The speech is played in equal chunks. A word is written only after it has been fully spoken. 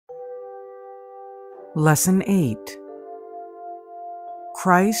Lesson 8.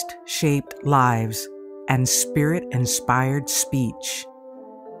 Christ-shaped lives and Spirit-inspired speech.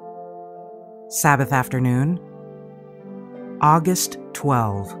 Sabbath Afternoon, August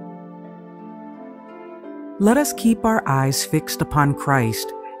 12. Let us keep our eyes fixed upon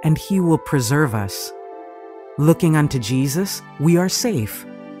Christ, and He will preserve us. Looking unto Jesus, we are safe.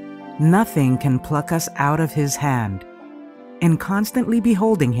 Nothing can pluck us out of His hand. In constantly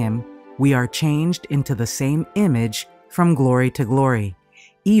beholding Him, we are changed into the same image from glory to glory,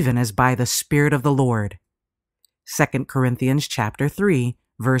 even as by the Spirit of the Lord. 2 Corinthians chapter 3,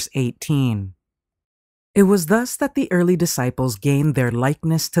 verse 18. It was thus that the early disciples gained their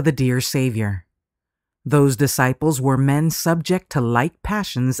likeness to the dear Savior. Those disciples were men subject to like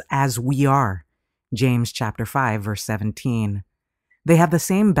passions as we are. James chapter 5, verse 17. They had the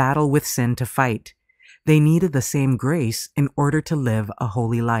same battle with sin to fight. They needed the same grace in order to live a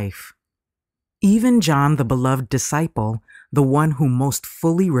holy life. Even John, the beloved disciple, the one who most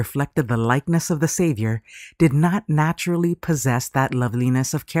fully reflected the likeness of the Savior, did not naturally possess that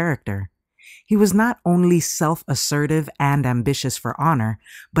loveliness of character. He was not only self-assertive and ambitious for honor,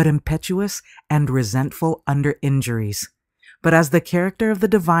 but impetuous and resentful under injuries. But as the character of the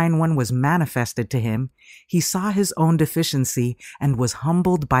Divine One was manifested to him, he saw his own deficiency and was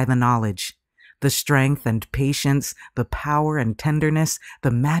humbled by the knowledge. The strength and patience, the power and tenderness,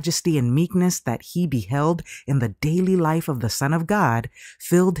 the majesty and meekness that he beheld in the daily life of the Son of God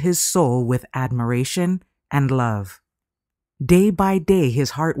filled his soul with admiration and love. Day by day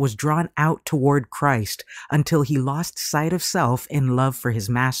his heart was drawn out toward Christ until he lost sight of self in love for his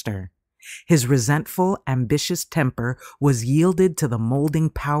Master. His resentful, ambitious temper was yielded to the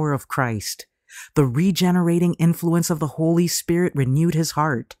molding power of Christ. The regenerating influence of the Holy Spirit renewed his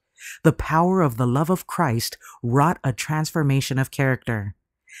heart. The power of the love of Christ wrought a transformation of character.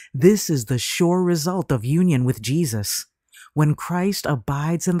 This is the sure result of union with Jesus. When Christ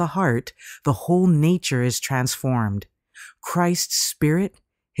abides in the heart, the whole nature is transformed. Christ's Spirit,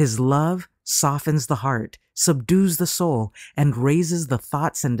 His love, softens the heart, subdues the soul, and raises the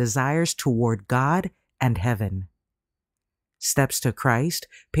thoughts and desires toward God and heaven. Steps to Christ,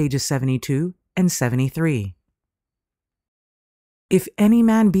 pages 72 and 73. If any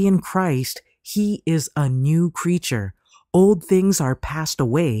man be in Christ, he is a new creature. Old things are passed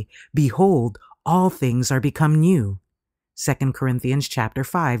away. Behold, all things are become new. 2 Corinthians chapter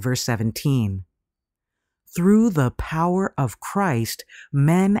 5, verse 17. Through the power of Christ,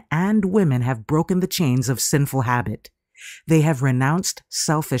 men and women have broken the chains of sinful habit. They have renounced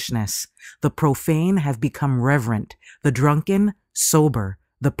selfishness. The profane have become reverent, the drunken, sober,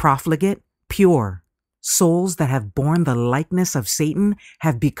 the profligate, pure. Souls that have borne the likeness of Satan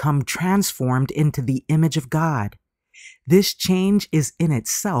have become transformed into the image of God. This change is in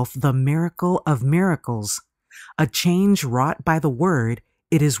itself the miracle of miracles. A change wrought by the Word,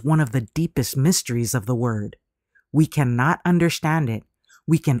 it is one of the deepest mysteries of the Word. We cannot understand it.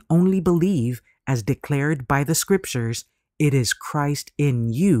 We can only believe, as declared by the Scriptures, it is Christ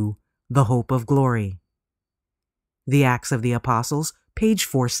in you, the hope of glory. The Acts of the Apostles, page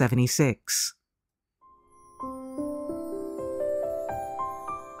 476.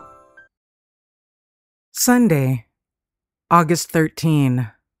 Sunday, August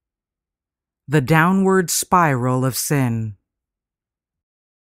 13. The downward spiral of sin.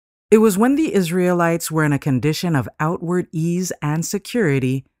 It was when the Israelites were in a condition of outward ease and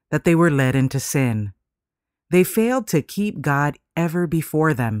security that they were led into sin. They failed to keep God ever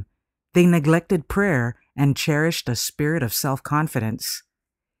before them. They neglected prayer and cherished a spirit of self-confidence.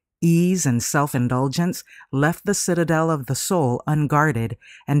 Ease and self-indulgence left the citadel of the soul unguarded,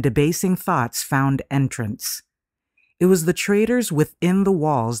 and debasing thoughts found entrance. It was the traitors within the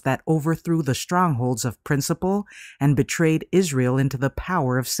walls that overthrew the strongholds of principle and betrayed Israel into the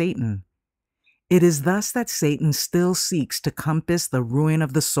power of Satan. It is thus that Satan still seeks to compass the ruin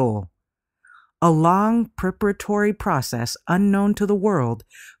of the soul. A long preparatory process unknown to the world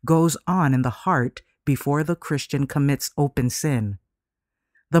goes on in the heart before the Christian commits open sin.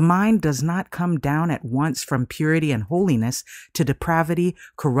 The mind does not come down at once from purity and holiness to depravity,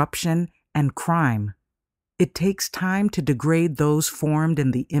 corruption, and crime. It takes time to degrade those formed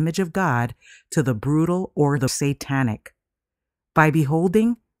in the image of God to the brutal or the satanic. By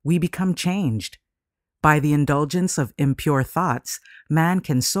beholding, we become changed. By the indulgence of impure thoughts, man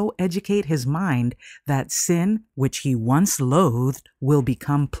can so educate his mind that sin, which he once loathed, will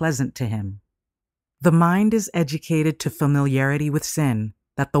become pleasant to him. The mind is educated to familiarity with sin,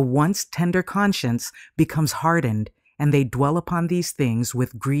 that the once tender conscience becomes hardened, and they dwell upon these things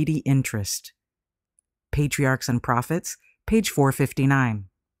with greedy interest. Patriarchs and Prophets, page 459.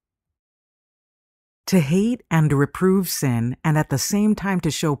 To hate and reprove sin and at the same time to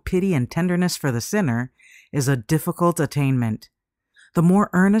show pity and tenderness for the sinner is a difficult attainment. The more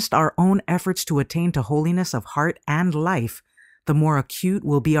earnest our own efforts to attain to holiness of heart and life, the more acute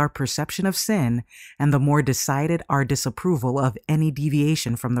will be our perception of sin and the more decided our disapproval of any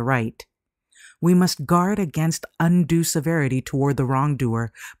deviation from the right. We must guard against undue severity toward the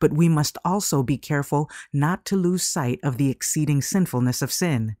wrongdoer, but we must also be careful not to lose sight of the exceeding sinfulness of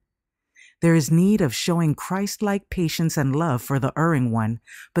sin. There is need of showing Christ-like patience and love for the erring one,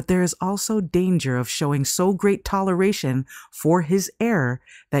 but there is also danger of showing so great toleration for his error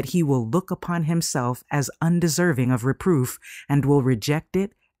that he will look upon himself as undeserving of reproof and will reject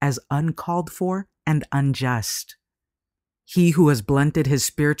it as uncalled for and unjust. He who has blunted his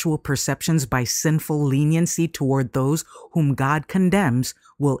spiritual perceptions by sinful leniency toward those whom God condemns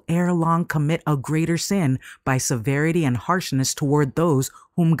will ere long commit a greater sin by severity and harshness toward those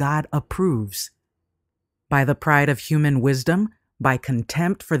whom God approves. By the pride of human wisdom, by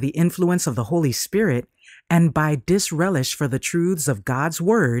contempt for the influence of the Holy Spirit, and by disrelish for the truths of God's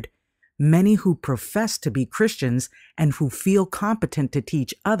Word, many who profess to be Christians and who feel competent to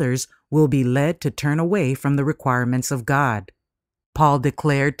teach others will be led to turn away from the requirements of God. Paul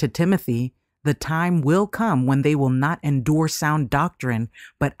declared to Timothy, "The time will come when they will not endure sound doctrine,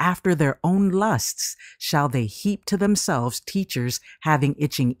 but after their own lusts shall they heap to themselves teachers having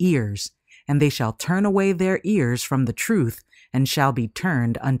itching ears, and they shall turn away their ears from the truth and shall be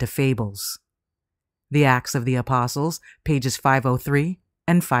turned unto fables." The Acts of the Apostles, pages 503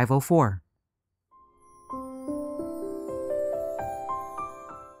 and 504.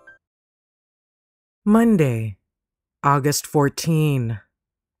 Monday, August 14.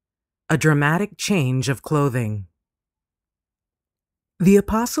 A dramatic change of clothing. The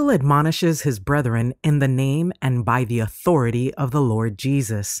apostle admonishes his brethren in the name and by the authority of the Lord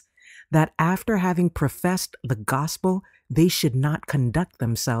Jesus, that after having professed the gospel, they should not conduct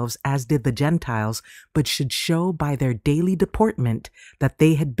themselves as did the Gentiles, but should show by their daily deportment that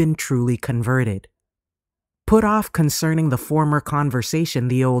they had been truly converted. Put off concerning the former conversation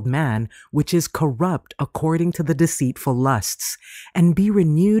the old man, which is corrupt according to the deceitful lusts, and be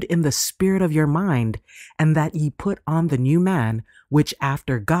renewed in the spirit of your mind, and that ye put on the new man, which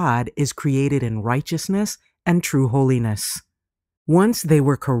after God is created in righteousness and true holiness. Once they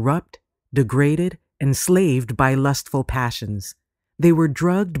were corrupt, degraded, enslaved by lustful passions. They were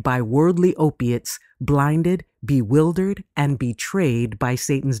drugged by worldly opiates, blinded, bewildered, and betrayed by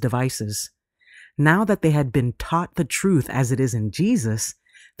Satan's devices. Now that they had been taught the truth as it is in Jesus,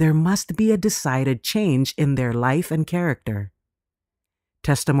 there must be a decided change in their life and character.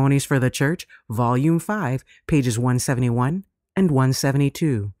 Testimonies for the Church, Volume 5, pages 171 and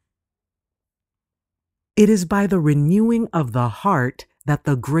 172. It is by the renewing of the heart that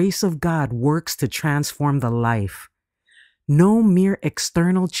the grace of God works to transform the life. No mere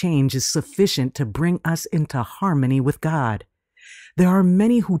external change is sufficient to bring us into harmony with God. There are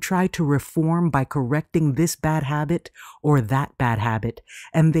many who try to reform by correcting this bad habit or that bad habit,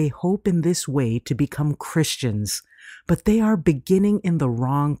 and they hope in this way to become Christians, but they are beginning in the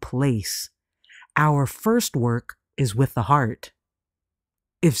wrong place. Our first work is with the heart.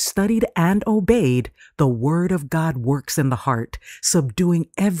 If studied and obeyed, the Word of God works in the heart, subduing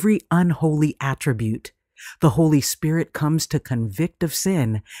every unholy attribute. The Holy Spirit comes to convict of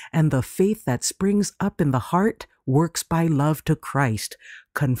sin, and the faith that springs up in the heart works by love to Christ,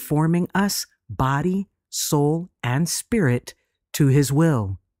 conforming us, body, soul, and spirit, to His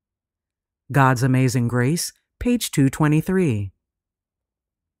will. God's Amazing Grace, page 223.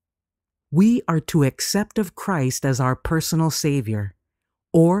 We are to accept of Christ as our personal Savior,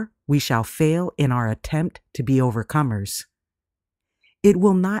 or we shall fail in our attempt to be overcomers. It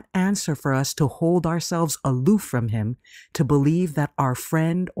will not answer for us to hold ourselves aloof from Him, to believe that our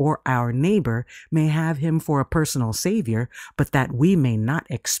friend or our neighbor may have Him for a personal Savior, but that we may not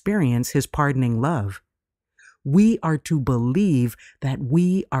experience His pardoning love. We are to believe that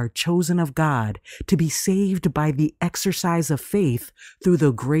we are chosen of God, to be saved by the exercise of faith through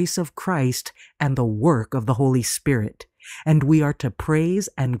the grace of Christ and the work of the Holy Spirit. And we are to praise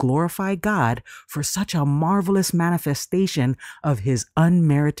and glorify God for such a marvelous manifestation of His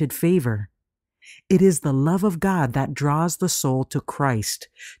unmerited favor. It is the love of God that draws the soul to Christ,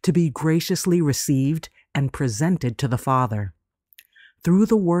 to be graciously received and presented to the Father. Through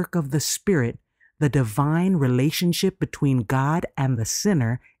the work of the Spirit, the divine relationship between God and the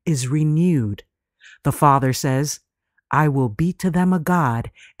sinner is renewed. The Father says, "I will be to them a God,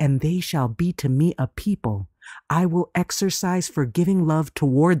 and they shall be to me a people. I will exercise forgiving love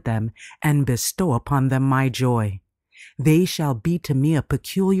toward them and bestow upon them my joy. They shall be to me a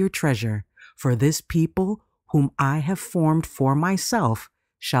peculiar treasure, For this people, whom I have formed for myself,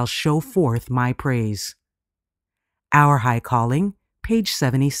 shall show forth my praise. Our High Calling, page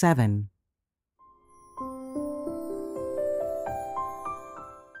 77.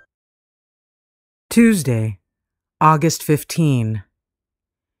 Tuesday, August 15.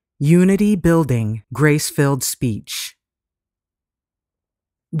 Unity Building Grace-Filled Speech.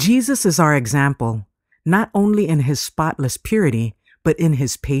 Jesus is our example, not only in his spotless purity, but in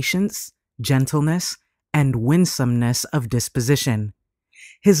his patience, gentleness, and winsomeness of disposition.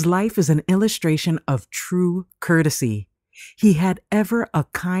 His life is an illustration of true courtesy. He had ever a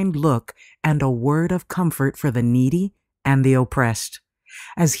kind look and a word of comfort for the needy and the oppressed.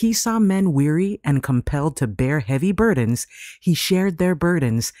 As he saw men weary and compelled to bear heavy burdens, he shared their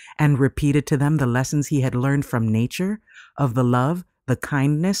burdens and repeated to them the lessons he had learned from nature of the love, the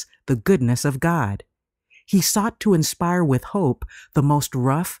kindness, the goodness of God. He sought to inspire with hope the most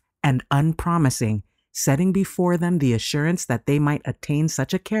rough and unpromising, setting before them the assurance that they might attain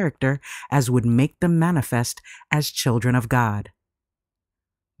such a character as would make them manifest as children of God.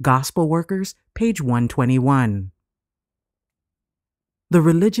 Gospel Workers, page 121. The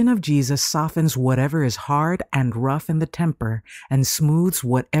religion of Jesus softens whatever is hard and rough in the temper and smooths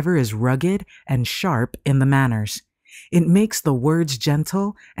whatever is rugged and sharp in the manners. It makes the words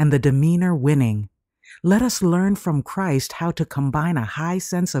gentle and the demeanor winning. Let us learn from Christ how to combine a high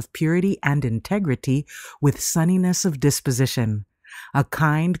sense of purity and integrity with sunniness of disposition. A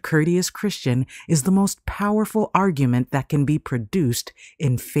kind, courteous Christian is the most powerful argument that can be produced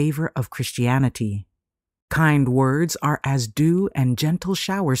in favor of Christianity. Kind words are as dew and gentle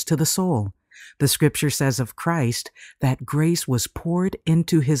showers to the soul. The scripture says of Christ that grace was poured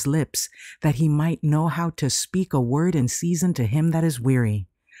into his lips, that he might know how to speak a word in season to him that is weary.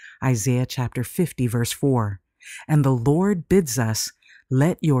 Isaiah chapter 50, verse 4. And the Lord bids us,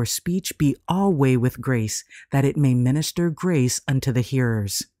 let your speech be alway with grace, that it may minister grace unto the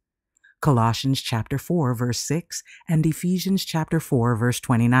hearers. Colossians chapter 4, verse 6, and Ephesians chapter 4, verse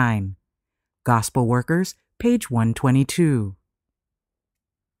 29. Gospel Workers, page 122.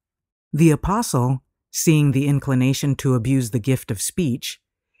 The apostle, seeing the inclination to abuse the gift of speech,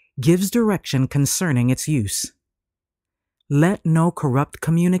 gives direction concerning its use. Let no corrupt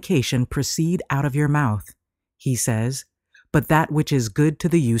communication proceed out of your mouth, he says, but that which is good to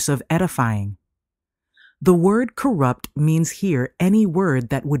the use of edifying. The word corrupt means here any word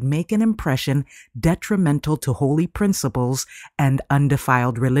that would make an impression detrimental to holy principles and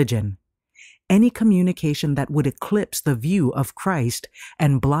undefiled religion. Any communication that would eclipse the view of Christ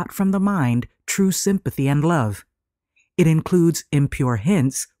and blot from the mind true sympathy and love. It includes impure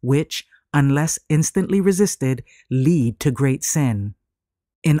hints which, unless instantly resisted, lead to great sin.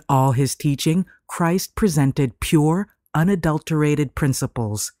 In all his teaching, Christ presented pure, unadulterated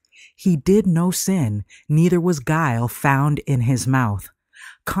principles. He did no sin, neither was guile found in his mouth.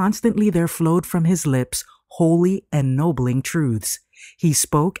 Constantly there flowed from his lips holy, ennobling truths. He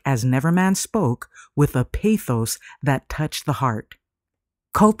spoke as never man spoke, with a pathos that touched the heart.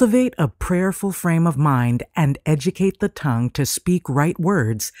 Cultivate a prayerful frame of mind and educate the tongue to speak right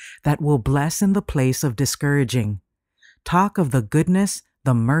words that will bless in the place of discouraging. Talk of the goodness,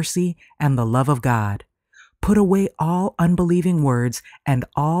 the mercy, and the love of God. Put away all unbelieving words and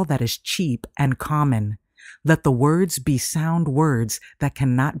all that is cheap and common. Let the words be sound words that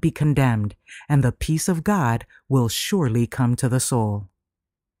cannot be condemned, and the peace of God will surely come to the soul.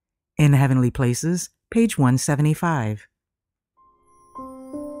 In Heavenly Places, page 175.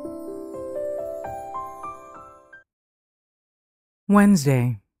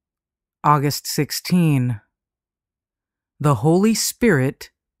 Wednesday, August 16. The Holy Spirit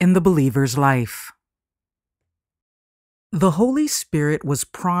in the believer's life. The Holy Spirit was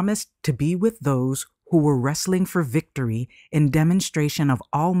promised to be with those who were wrestling for victory in demonstration of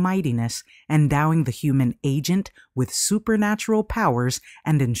almightiness, endowing the human agent with supernatural powers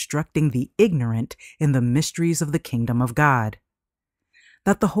and instructing the ignorant in the mysteries of the kingdom of God.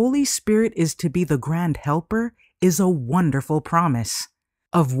 That the Holy Spirit is to be the grand helper is a wonderful promise.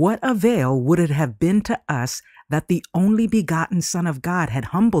 Of what avail would it have been to us that the only begotten Son of God had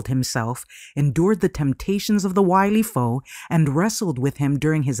humbled himself, endured the temptations of the wily foe, and wrestled with him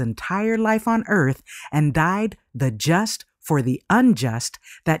during his entire life on earth, and died the just for the unjust,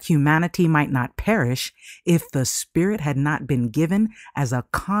 that humanity might not perish, if the Spirit had not been given as a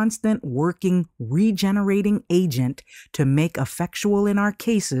constant working, regenerating agent to make effectual in our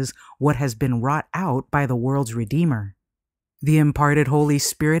cases what has been wrought out by the world's Redeemer? The imparted Holy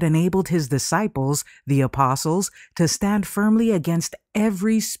Spirit enabled his disciples, the apostles, to stand firmly against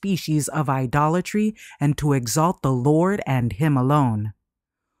every species of idolatry and to exalt the Lord and him alone.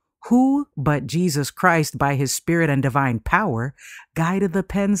 Who but Jesus Christ, by his Spirit and divine power, guided the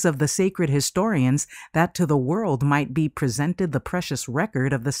pens of the sacred historians that to the world might be presented the precious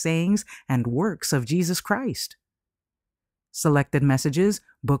record of the sayings and works of Jesus Christ? Selected Messages,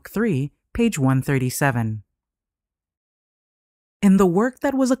 Book 3, page 137. In the work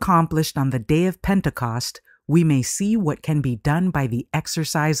that was accomplished on the day of Pentecost, we may see what can be done by the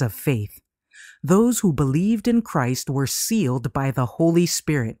exercise of faith. Those who believed in Christ were sealed by the Holy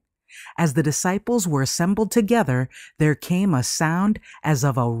Spirit. As the disciples were assembled together, there came a sound as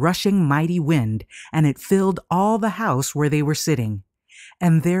of a rushing mighty wind, and it filled all the house where they were sitting.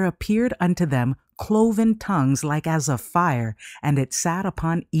 And there appeared unto them cloven tongues like as of fire, and it sat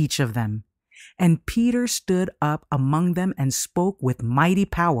upon each of them. And Peter stood up among them and spoke with mighty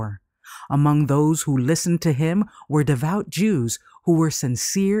power. Among those who listened to him were devout Jews who were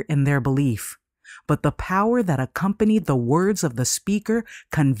sincere in their belief. But the power that accompanied the words of the speaker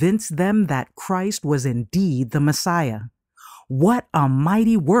convinced them that Christ was indeed the Messiah. What a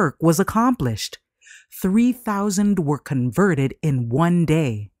mighty work was accomplished! 3,000 were converted in one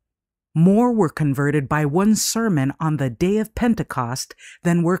day. More were converted by one sermon on the day of Pentecost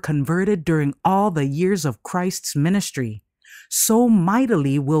than were converted during all the years of Christ's ministry. So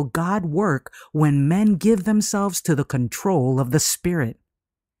mightily will God work when men give themselves to the control of the Spirit.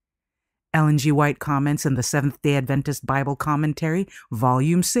 Ellen G. White comments in the Seventh-day Adventist Bible Commentary,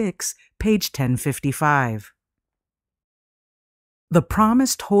 Volume 6, page 1055. The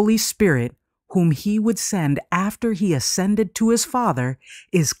promised Holy Spirit, whom he would send after he ascended to his Father,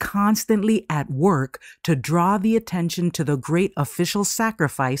 is constantly at work to draw the attention to the great official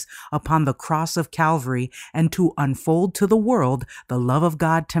sacrifice upon the cross of Calvary, and to unfold to the world the love of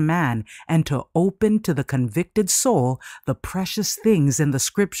God to man, and to open to the convicted soul the precious things in the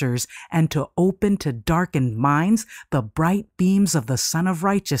Scriptures, and to open to darkened minds the bright beams of the Sun of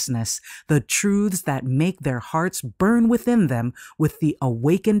Righteousness, the truths that make their hearts burn within them with the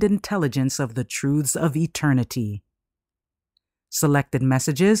awakened intelligence of the truths of eternity. Selected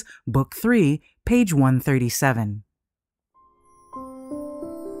Messages, Book 3, page 137.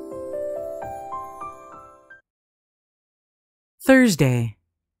 Thursday,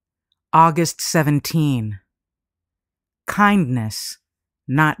 August 17. Kindness,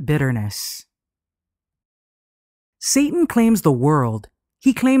 not bitterness. Satan claims the world.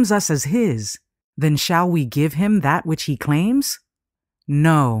 He claims us as his. Then shall we give him that which he claims?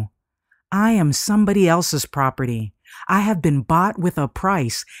 No. I am somebody else's property. I have been bought with a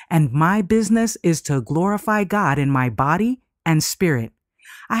price, and my business is to glorify God in my body and spirit.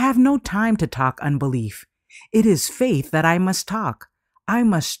 I have no time to talk unbelief. It is faith that I must talk. I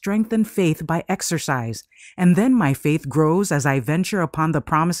must strengthen faith by exercise, and then my faith grows as I venture upon the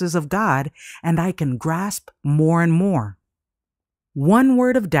promises of God, and I can grasp more and more. One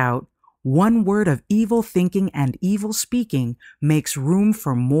word of doubt, one word of evil thinking and evil speaking makes room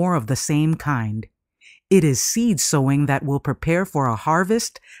for more of the same kind. It is seed sowing that will prepare for a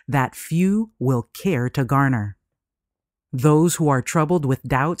harvest that few will care to garner. Those who are troubled with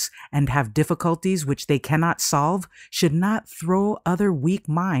doubts and have difficulties which they cannot solve should not throw other weak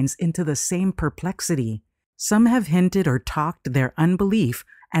minds into the same perplexity. Some have hinted or talked their unbelief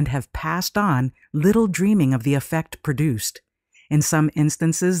and have passed on, little dreaming of the effect produced. In some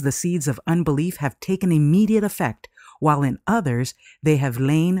instances, the seeds of unbelief have taken immediate effect, while in others, they have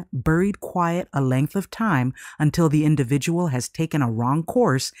lain buried quiet a length of time until the individual has taken a wrong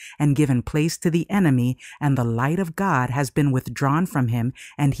course and given place to the enemy, and the light of God has been withdrawn from him,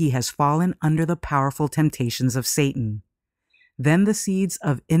 and he has fallen under the powerful temptations of Satan. Then the seeds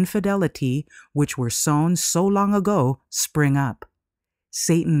of infidelity, which were sown so long ago, spring up.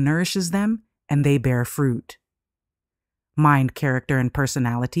 Satan nourishes them, and they bear fruit. Mind, Character, and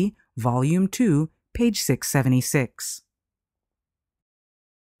Personality, Volume 2, page 676.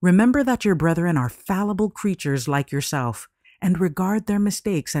 Remember that your brethren are fallible creatures like yourself, and regard their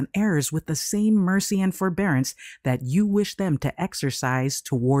mistakes and errors with the same mercy and forbearance that you wish them to exercise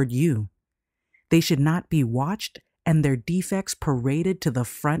toward you. They should not be watched and their defects paraded to the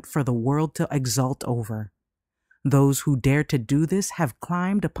front for the world to exult over. Those who dare to do this have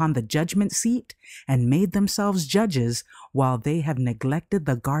climbed upon the judgment seat and made themselves judges, while they have neglected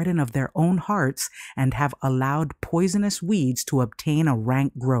the garden of their own hearts and have allowed poisonous weeds to obtain a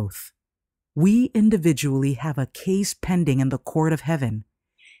rank growth. We individually have a case pending in the court of heaven.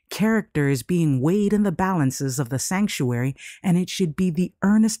 Character is being weighed in the balances of the sanctuary, and it should be the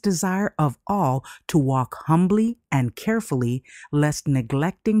earnest desire of all to walk humbly and carefully, lest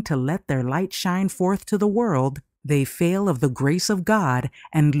neglecting to let their light shine forth to the world, they fail of the grace of God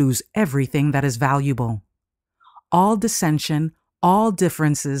and lose everything that is valuable. All dissension, All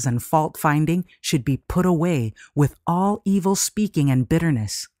differences and fault-finding should be put away with all evil speaking and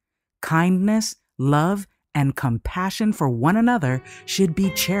bitterness. Kindness, love, and compassion for one another should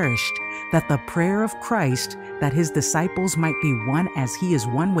be cherished, that the prayer of Christ, that his disciples might be one as he is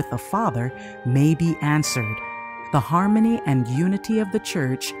one with the Father, may be answered. The harmony and unity of the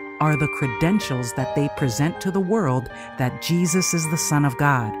church are the credentials that they present to the world that Jesus is the Son of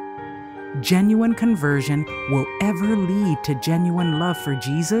God. Genuine conversion will ever lead to genuine love for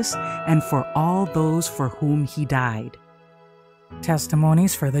Jesus and for all those for whom he died.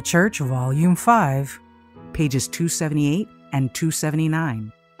 Testimonies for the Church, Volume 5, pages 278 and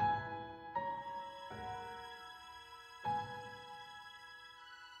 279.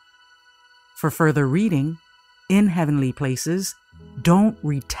 For further reading, In Heavenly Places, Don't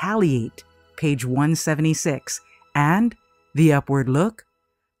Retaliate, page 176, and The Upward Look,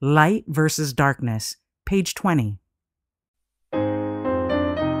 Light versus Darkness, page 20.